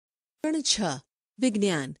પ્રકરણ 6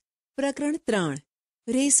 વિજ્ઞાન પ્રકરણ 3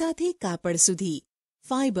 રેસાથી કાપડ સુધી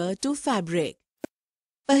ફાઇબર ટુ ફેબ્રિક।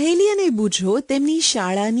 પહેલી અને બૂઝો તેમની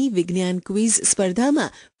શાળાની વિજ્ઞાન ક્વિઝ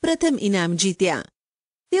સ્પર્ધામાં પ્રથમ ઇનામ જીત્યા।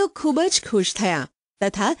 તેઓ ખૂબ જ ખુશ થયા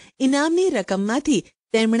તથા ઇનામની રકમમાંથી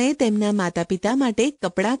તેમણે તેમના માતાપિતા માટે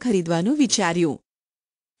કપડાં ખરીદવાનું વિચાર્યું।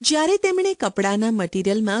 જ્યારે તેમણે કપડાના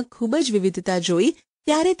મટીરીયલમાં ખૂબ જ વિવિધતા જોઈ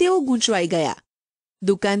ત્યારે તેઓ ગૂંચવાઈ ગયા।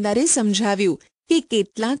 દુકાનદારે સમજાવ્યું કે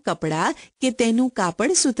કેટલાક કપડાં કે તેનું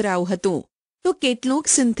કાપડ સુતરાઉ હતું તો કેટલુંક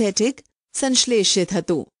સિન્થેટિક સંશ્લેષિત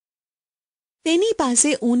હતું। તેની પાસે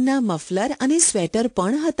ઊનના મફલર અને સ્વેટર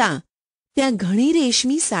પણ હતા। ત્યાં ઘણી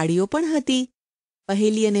રેશમી સાડીઓ પણ હતી।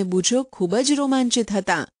 પહેલી અને બૂઝો ખૂબ જ રોમાંચિત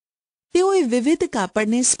હતા। તેઓએ વિવિધ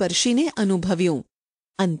કાપડને સ્પર્શીને અનુભવ્યું।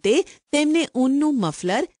 અંતે તેમને ઊનનું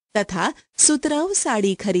મફલર તથા સુતરાઉ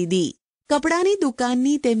સાડી ખરીદી। કપડાની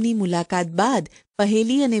દુકાનની તેમની મુલાકાત બાદ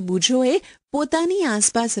પહેલી અને બૂઝોએ પોતાની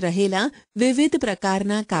આસપાસ રહેલા વિવિધ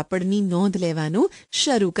પ્રકારના કાપડની નોંધ લેવાનું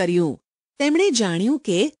શરૂ કર્યું। તેમણે જાણ્યું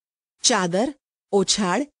કે ચાદર,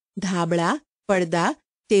 ઓછાળ, ધાબળા, પડદા,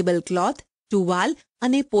 ટેબલક્લોથ, ટુવાલ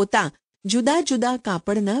અને પોતા જુદા જુદા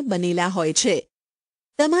કાપડના બનેલા હોય છે।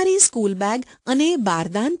 તમારી સ્કૂલ બેગ અને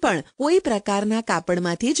બારદાન પણ કોઈ પ્રકારના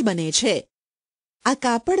કાપડમાંથી જ બને છે। આ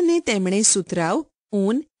કાપડને તેમણે સુતરાઉ,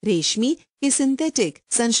 ઊન, રેશમી કે સિન્થેટિક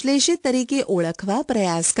સંશ્લેષિત તરીકે ઓળખવા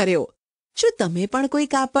પ્રયાસ કર્યો। શું તમે પણ કોઈ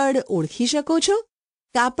કાપડ ઓળખી શકો છો?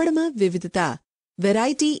 કાપડમાં વિવિધતા,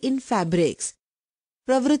 વેરાયટી ઇન ફેબ્રિક્સ।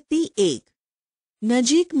 પ્રવૃત્તિ 1,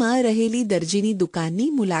 નજીકમાં રહેલી દરજીની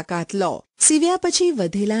દુકાનની મુલાકાત લો। સીવ્યા પછી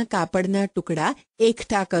વધેલા કાપડના ટુકડા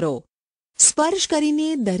એકઠા કરો। સ્પર્શ કરીને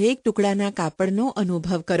દરેક ટુકડાના કાપડનો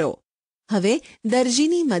અનુભવ કરો। હવે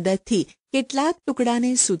દરજીની મદદથી કેટલાક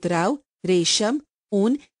ટુકડાને સુતરાઉ, રેશમ,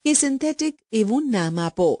 ઊન કે સિન્થેટિક એવું નામ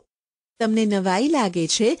આપો। તમને નવાઈ લાગે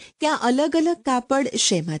છે કે આ અલગ અલગ કાપડ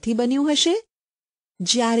શેમાંથી બન્યું હશે?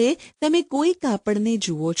 જ્યારે તમે કોઈ કાપડને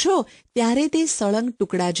જુઓ છો ત્યારે તે સળંગ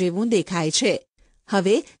ટુકડા જેવું દેખાય છે।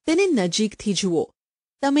 હવે તેને નજીકથી જુઓ।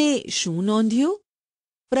 તમે શું નોંધ્યું?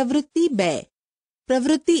 પ્રવૃત્તિ 2,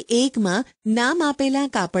 પ્રવૃત્તિ 1માં નામ આપેલા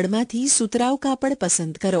કાપડમાંથી સુતરાઉ કાપડ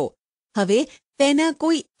પસંદ કરો। હવે તેના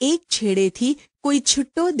કોઈ એક છેડેથી કોઈ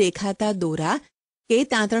છૂટો દેખાતા દોરા કે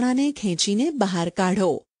તાંતણાને ખેંચીને બહાર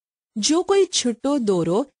કાઢો। જો કોઈ છૂટો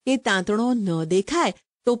દોરો કે તાંતણો ન દેખાય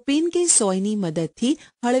તો પિન કે સોયની મદદથી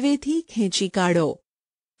હળવેથી ખેંચી કાઢો।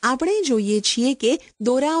 આપણે જોઈએ છીએ કે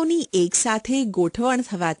દોરાઓની એકસાથે ગોઠવણ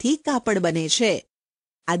થવાથી કાપડ બને છે।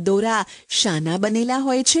 આ દોરા શાના બનેલા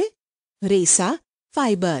હોય છે? રેસા,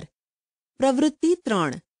 ફાઇબર। પ્રવૃત્તિ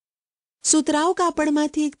 3, સુતરાઉ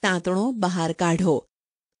કાપડમાંથી એક તાંતણો બહાર કાઢો।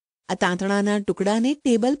 આ તાંતણાના ટુકડાને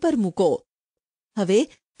ટેબલ પર મૂકો। હવે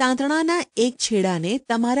તાંતણાના એક છેડાને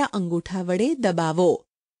તમારા અંગૂઠા વડે દબાવો।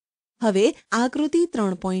 હવે આકૃતિ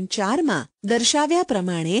 3.4માં દર્શાવ્યા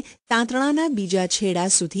પ્રમાણે તાંતણાના બીજા છેડા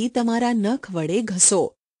સુધી તમારા નખ વડે ઘસો।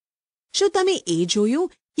 શું તમે એ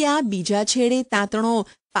જોયું કે આ બીજા છેડે તાંતણો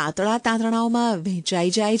પાતળા તાંતણાઓમાં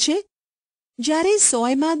વહેંચાઈ જાય છે? જ્યારે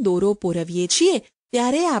સોયમાં દોરો પોરવીએ છીએ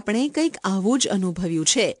ત્યારે આપણે કંઈક આવું જ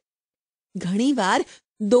અનુભવ્યું છે। ઘણીવાર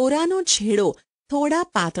દોરાનો છેડો થોડા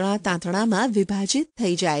પાતળા તાંતણામાં વિભાજિત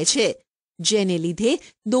થઈ જાય છે, જેને લીધે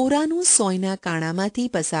દોરાનું સોયના કાણામાંથી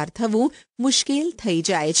પસાર થવું મુશ્કેલ થઈ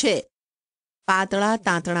જાય છે। પાતળા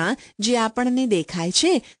તાંતણા જે આપણને દેખાય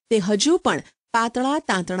છે તે હજુ પણ પાતળા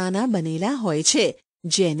તાંતણાના બનેલા હોય છે,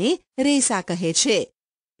 જેને રેસા કહે છે।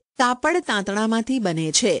 કાપડ તાંતણામાંથી બને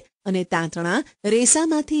છે અને તાંતણા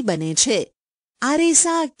રેસામાંથી બને છે। આ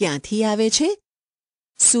રેસા ક્યાંથી આવે છે?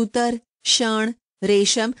 સૂતર, શણ,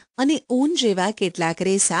 રેશમ અને ઊન જેવા કેટલાક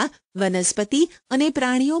રેસા વનસ્પતિ અને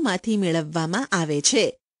પ્રાણીઓમાંથી મેળવવામાં આવે છે।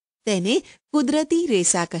 તેને કુદરતી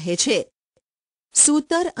રેસા કહે છે।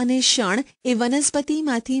 સૂતર અને શણ એ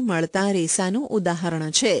વનસ્પતિમાંથી મળતા રેસાનું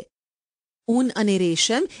ઉદાહરણ છે। ઊન અને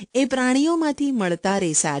રેશમ એ પ્રાણીઓમાંથી મળતા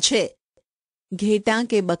રેસા છે।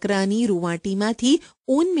 ઘેટાં કે બકરાની રૂંવાટીમાંથી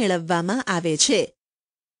ઊન મેળવવામાં આવે છે।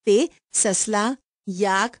 તે સસલા,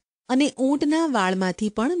 યાક અને ઊંટના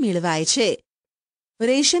વાળમાંથી પણ મેળવાય છે।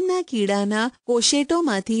 રેશમના કીડાના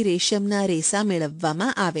કોશેટોમાંથી રેશમના રેસા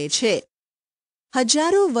મેળવવામાં આવે છે।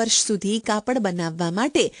 હજારો વર્ષ સુધી કાપડ બનાવવા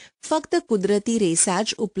માટે ફક્ત કુદરતી રેસા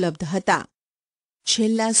જ ઉપલબ્ધ હતા।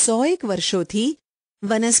 છેલ્લા 100 વર્ષોથી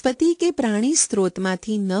વનસ્પતિ કે પ્રાણી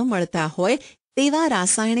સ્ત્રોતમાંથી ન મળતા હોય તેવા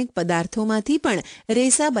રાસાયણિક પદાર્થોમાંથી પણ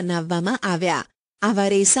રેસા બનાવવામાં આવ્યા। આવા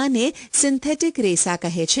રેસાને સિન્થેટિક રેસા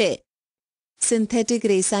કહે છે। સિન્થેટિક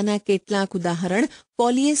રેસાના કેટલાક ઉદાહરણ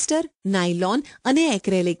પોલિએસ્ટર, નાયલોન અને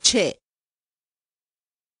એક્રેલિક છે।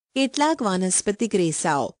 કેટલાક વાનસ્પતિક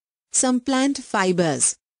રેસાઓ, સમ પ્લાન્ટ ફાઇબર્સ,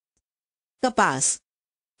 કપાસ,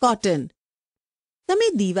 કોટન, તમે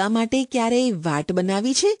દીવા માટે ક્યારેય વાટ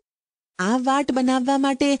બનાવી છે? આ વાટ બનાવવા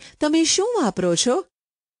માટે તમે શું વાપરો છો?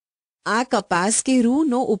 આ કપાસ કે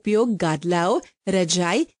રૂનો ઉપયોગ ગાદલાઓ,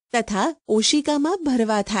 રજાઈ તથા ઓશિકામાં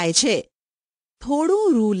ભરવા થાય છે.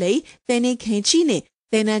 થોડું રૂ લઈ તેને ખેંચીને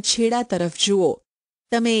તેના છેડા તરફ જુઓ.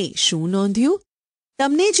 તમે શું નોંધ્યું?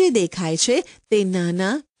 તમને જે દેખાય છે તે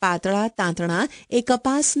નાના પાતળા તાંતણા એ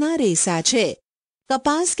કપાસના રેસા છે.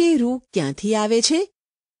 કપાસ કે રૂ ક્યાંથી આવે છે?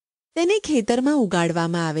 તેને ખેતરમાં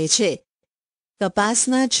ઉગાડવામાં આવે છે.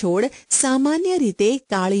 કપાસના છોડ સામાન્ય રીતે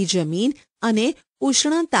કાળી જમીન અને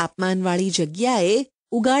ઉષ્ણ તાપમાનવાળી જગ્યાએ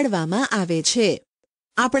ઉગાડવામાં આવે છે.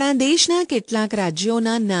 આપણા દેશના કેટલાક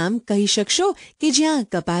રાજ્યોના નામ કહી શકશો કે જ્યાં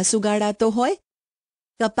કપાસ ઉગાડાતો હોય?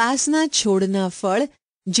 કપાસના છોડના ફળ,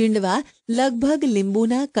 જીંડવા લગભગ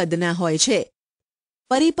લીંબુના કદના હોય છે.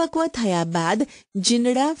 પરિપક્વ થયા બાદ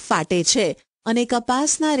જીંડડા ફાટે છે અને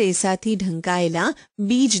કપાસના રેસાથી ઢંકાયેલા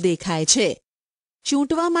બીજ દેખાય છે.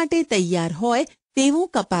 ચૂંટવા માટે તૈયાર હોય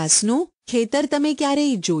તેવું કપાસનું ખેતર તમે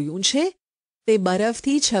ક્યારેય જોયું છે? તે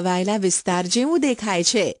બરફથી છવાયેલા વિસ્તાર જેવું દેખાય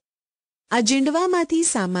છે. આ જીંડવામાંથી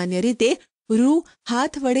સામાન્ય રીતે રૂ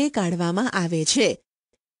હાથ વડે કાઢવામાં આવે છે.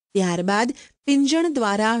 ત્યારબાદ પિંજણ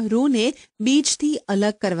દ્વારા રૂને બીજથી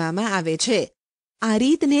અલગ કરવામાં આવે છે. આ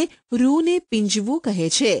રીતને રૂને પીંજવું કહે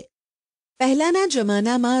છે. પહેલાના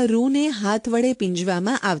જમાનામાં રૂને હાથ વડે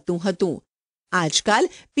પીંજવામાં આવતું હતું. આજકાલ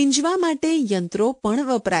પીંજવા માટે યંત્રો પણ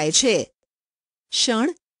વપરાય છે. શણ,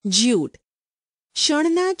 જ્યુટ.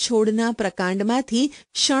 શણના છોડના પ્રકાંડમાંથી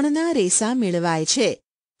શણના રેસા મેળવાય છે.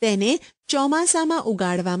 તેને ચોમાસામાં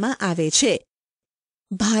ઉગાડવામાં આવે છે.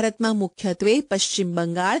 ભારતમાં મુખ્યત્વે પશ્ચિમ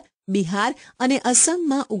બંગાળ, બિહાર અને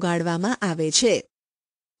અસમમાં ઉગાડવામાં આવે છે.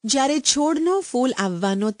 જ્યારે છોડનો ફૂલ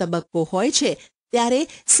આવવાનો તબક્કો હોય છે ત્યારે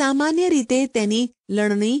સામાન્ય રીતે તેની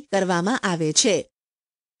લણણી કરવામાં આવે છે.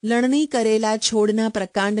 લણણી કરેલા છોડના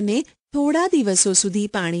પ્રકાંડને થોડા દિવસો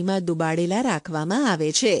સુધી પાણીમાં ડુબાડેલા રાખવામાં આવે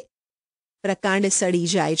છે. પ્રકાંડ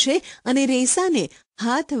સડી જાય છે અને રેસાને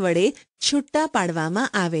હાથ વડે છૂટા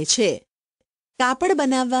પાડવામાં આવે છે. કાપડ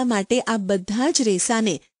બનાવવા માટે આ બધા જ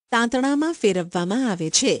રેસાને તાંતણામાં ફેરવવામાં આવે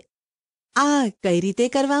છે. આ કઈ રીતે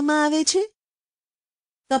કરવામાં આવે છે?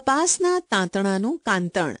 કપાસના તાંતણાનું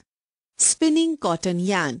કાંતણ, સ્પિનિંગ કોટન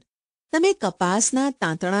યાર્ન. તમે કપાસના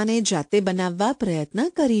તાંતણાને જાતે બનાવવા પ્રયત્ન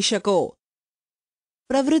કરી શકો.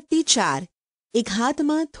 પ્રવૃત્તિ 4. એક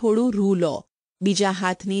હાથમાં થોડું રૂ લો. બીજા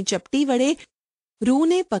હાથની ચપટી વડે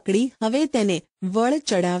રૂને પકડી હવે તેને વળ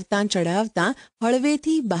ચડાવતા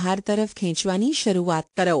હળવેથી બહાર તરફ ખેંચવાની શરૂઆત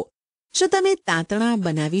કરો. શું તમે તાંતણા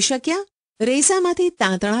બનાવી શક્યા? રેસામાંથી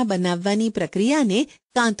તાંતણા બનાવવાની પ્રક્રિયાને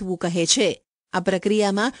કાંતવું કહે છે. આ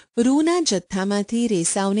પ્રક્રિયામાં રૂના જથ્થામાંથી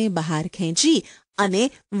રેસાઓને બહાર ખેંચી અને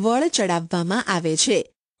વળ ચડાવવામાં આવે છે,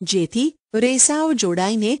 જેથી રેસાઓ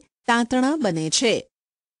જોડાઈને તાંતણા બને છે.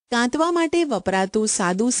 કાંતવા માટે વપરાતું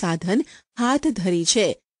સાદું સાધન હાથ ધરી છે,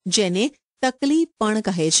 જેને તકલી પણ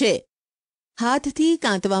કહે છે. હાથથી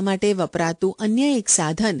કાંતવા માટે વપરાતું અન્ય એક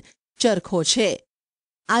સાધન ચરખો છે.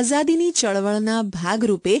 આઝાદીની ચળવળના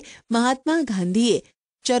ભાગરૂપે મહાત્મા ગાંધીએ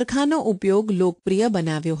ચરખાનો ઉપયોગ લોકપ્રિય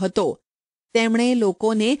બનાવ્યો હતો. તેમણે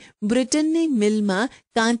લોકોને બ્રિટનની મિલમાં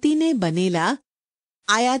કાંતીને બનેલા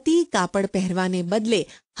આયાતી કાપડ પહેરવાને બદલે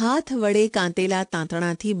હાથ વડે કાંતેલા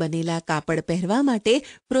તાંતણાથી બનેલા કાપડ પહેરવા માટે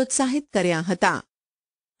પ્રોત્સાહિત કર્યા હતા.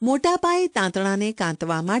 મોટા પાયે તાંતણાને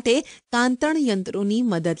કાંતવા માટે કાંતણ યંત્રોની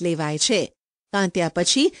મદદ લેવાય છે. કાંત્યા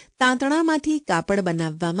પછી તાંતણામાંથી કાપડ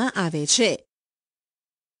બનાવવામાં આવે છે.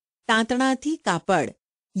 તાંતણાથી કાપડ,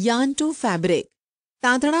 યાર્ન ટુ ફેબ્રિક.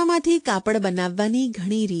 તાંતણામાંથી કાપડ બનાવવાની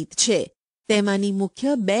ઘણી રીત છે. તેમાંની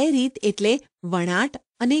મુખ્ય 2 રીત એટલે વણાટ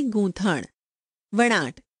અને ગૂંથણ.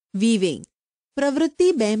 વણાટ, વીવિંગ. પ્રવૃત્તિ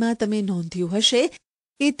 2માં તમે નોંધ્યું હશે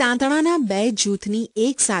કે તાંતણાના 2 જૂથની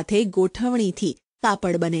એક સાથે ગોઠવણીથી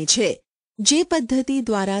કાપડ બને છે. જે પદ્ધતિ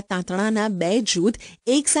દ્વારા તાંતણાના 2 જૂથ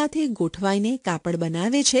એકસાથે ગોઠવાઈને કાપડ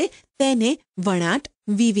બનાવે છે તેને વણાટ,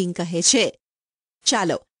 વીવિંગ કહે છે.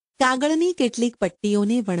 ચાલો કાગળની કેટલીક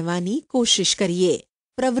પટ્ટીઓને વણવાની કોશિશ કરીએ.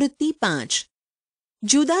 પ્રવૃત્તિ 5.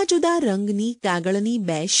 જુદા જુદા રંગની કાગળની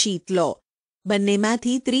 2 શીટ લો.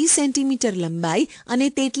 બંનેમાંથી 30 સેન્ટીમીટર લંબાઈ અને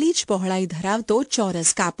તેટલી જ પહોળાઈ ધરાવતો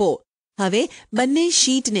ચોરસ કાપો. હવે બંને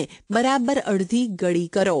શીટને બરાબર અડધી ગળી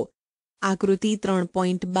કરો. આકૃતિ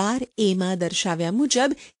 3.12 એમાં દર્શાવ્યા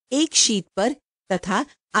મુજબ એક શીટ પર તથા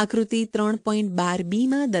આકૃતિ 3.12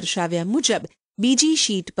 બીમાં દર્શાવ્યા મુજબ બીજી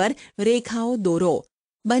શીટ પર રેખાઓ દોરો.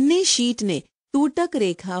 બંને શીટને તૂટક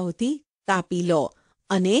રેખાઓથી કાપી લો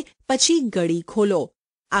અને પછી ગળી ખોલો.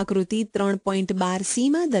 આકૃતિ 3.12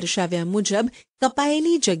 સીમાં દર્શાવ્યા મુજબ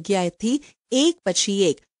કપાયેલી જગ્યાએથી એક પછી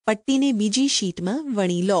એક પટ્ટીને બીજી શીટમાં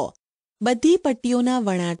વણી લો. બધી પટ્ટીઓના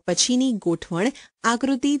વણાટ પછીની ગોઠવણ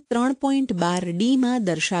આકૃતિ 3.12D માં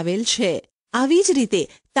દર્શાવેલ છે. આવી જ રીતે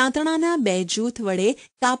તાંતણાના 2 જૂથ વડે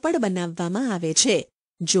કાપડ બનાવવામાં આવે છે.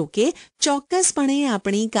 જો કે ચોક્કસપણે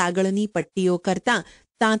આપણી કાગળની પટ્ટીઓ કરતાં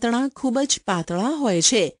તાંતણા ખૂબ જ પાતળા હોય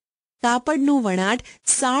છે. કાપડનું વણાટ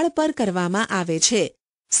સાળ પર કરવામાં આવે છે.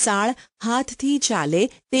 સાળ હાથથી ચાલે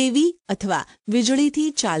તેવી અથવા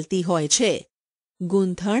વીજળીથી ચાલતી હોય છે.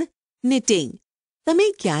 ગૂંથણ, નિટિંગ. તમે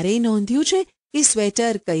ક્યારેય નોંધ્યું છે કે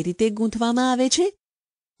સ્વેટર કઈ રીતે ગૂંથવામાં આવે છે?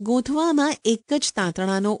 ગૂંથવામાં એક જ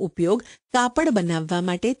તાંતણાનો ઉપયોગ કાપડ બનાવવા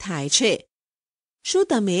માટે થાય છે. શું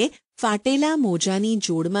તમે ફાટેલા મોજાની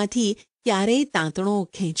જોડમાંથી ક્યારેય તાંતણો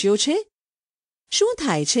ખેંચ્યો છે? શું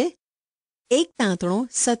થાય છે? એક તાંતણો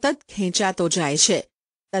સતત ખેંચાતો જાય છે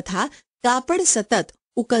તથા કાપડ સતત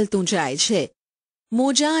ઉકલતું જાય છે.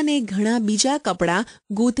 મોજા અને ઘણા બીજા કપડાં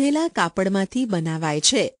ગૂંથેલા કાપડમાંથી બનાવાય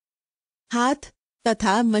છે. હાથ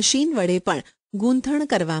તથા મશીન વડે પણ ગૂંથણ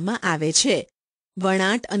કરવામાં આવે છે.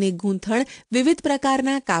 વણાટ અને ગૂંથણ વિવિધ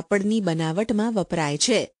પ્રકારના કાપડની બનાવટમાં વપરાય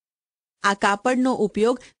છે. આ કાપડનો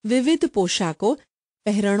ઉપયોગ વિવિધ પોશાકો,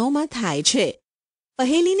 પહેરણોમાં થાય છે.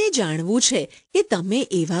 પહેલીને જાણવું છે કે તમે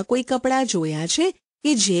એવા કોઈ કપડાં જોયા છે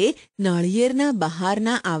કે જે નાળિયેરના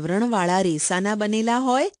બહારના આવરણવાળા રેસાના બનેલા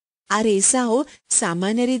હોય? આ રેસાઓ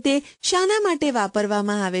સામાન્ય રીતે શાના માટે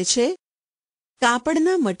વાપરવામાં આવે છે?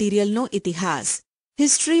 કાપડના મટીરીયલનો ઇતિહાસ.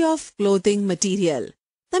 History of clothing material.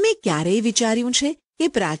 તમે ક્યારેય વિચાર્યું છે કે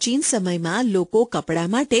પ્રાચીન સમયમાં લોકો કપડા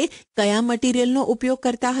માટે કયા મટીરીયલનો ઉપયોગ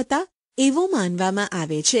કરતા હતા? એવું માનવામાં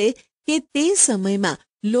આવે છે કે તે સમયમાં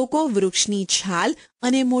લોકો વૃક્ષની છાલ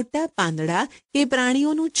અને મોટા પાંદડા કે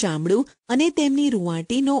પ્રાણીઓનું ચામડું અને તેમની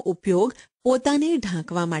રૂંવાટીનો ઉપયોગ પોતાને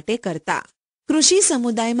ઢાંકવા માટે કરતા. કૃષિ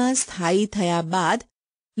સમુદાયમાં સ્થાયી થયા બાદ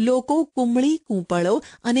લોકો કુંબળી, કૂંપળો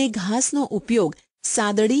અને ઘાસનો ઉપયોગ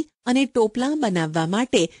સાદડી અને ટોપલાં બનાવવા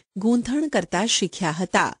માટે ગૂંથણ કરતા શીખ્યા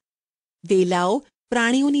હતા. વેલાઓ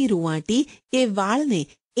પ્રાણીઓની રૂંવાટી કે વાળને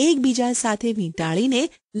એકબીજા સાથે વીંટાળીને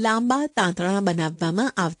લાંબા તાંતણા બનાવવામાં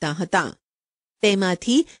આવતા હતા.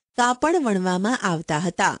 તેમાંથી કાપડ વણવામાં આવતા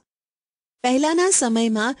હતા. પહેલાના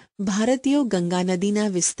સમયમાં ભારતીયો ગંગા નદીના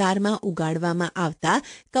વિસ્તારમાં ઉગાડવામાં આવતા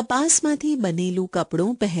કપાસમાંથી બનેલું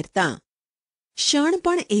કપડું પહેરતા. શણ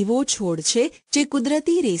પણ એવો છોડ છે જે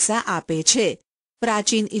કુદરતી રેસા આપે છે.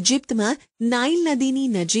 પ્રાચીન ઇજિપ્તમાં નાઇલ નદીની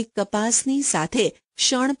નજીક કપાસની સાથે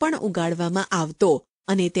શણ પણ ઉગાડવામાં આવતો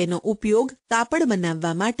અને તેનો ઉપયોગ કાપડ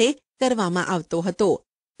બનાવવા માટે કરવામાં આવતો હતો.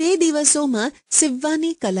 તે દિવસોમાં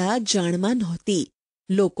સીવવાની કલા જાણમાં નહોતી.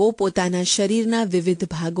 લોકો પોતાના શરીરના વિવિધ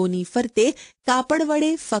ભાગોની ફરતે કાપડ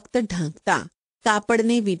વડે ફક્ત ઢાંકતા.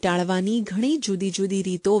 કાપડને વીંટાળવાની ઘણી જુદી જુદી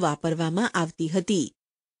રીતો વાપરવામાં આવતી હતી.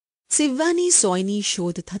 સીવવાની સોયની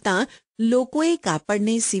શોધ થતાં લોકોએ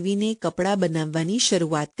કાપડને સીવીને કપડાં બનાવવાની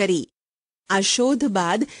શરૂઆત કરી. આ શોધ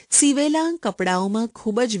બાદ સીવેલા કપડાઓમાં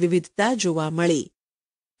ખૂબ જ વિવિધતા જોવા મળી.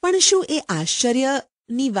 પણ શું એ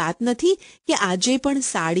આશ્ચર્યની વાત નથી કે આજે પણ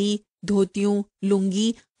સાડી, ધોતિયું,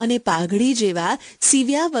 લુંગી અને પાઘડી જેવા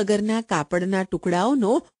સીવ્યા વગરના કાપડના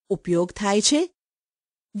ટુકડાઓનો ઉપયોગ થાય છે?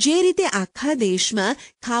 જે રીતે આખા દેશમાં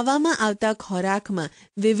ખાવામાં આવતા ખોરાકમાં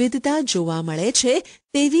વિવિધતા જોવા મળે છે,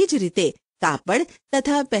 તેવી જ રીતે કાપડ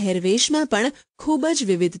તથા પહેરવેશમાં પણ ખૂબ જ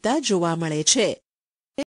વિવિધતા જોવા મળે છે.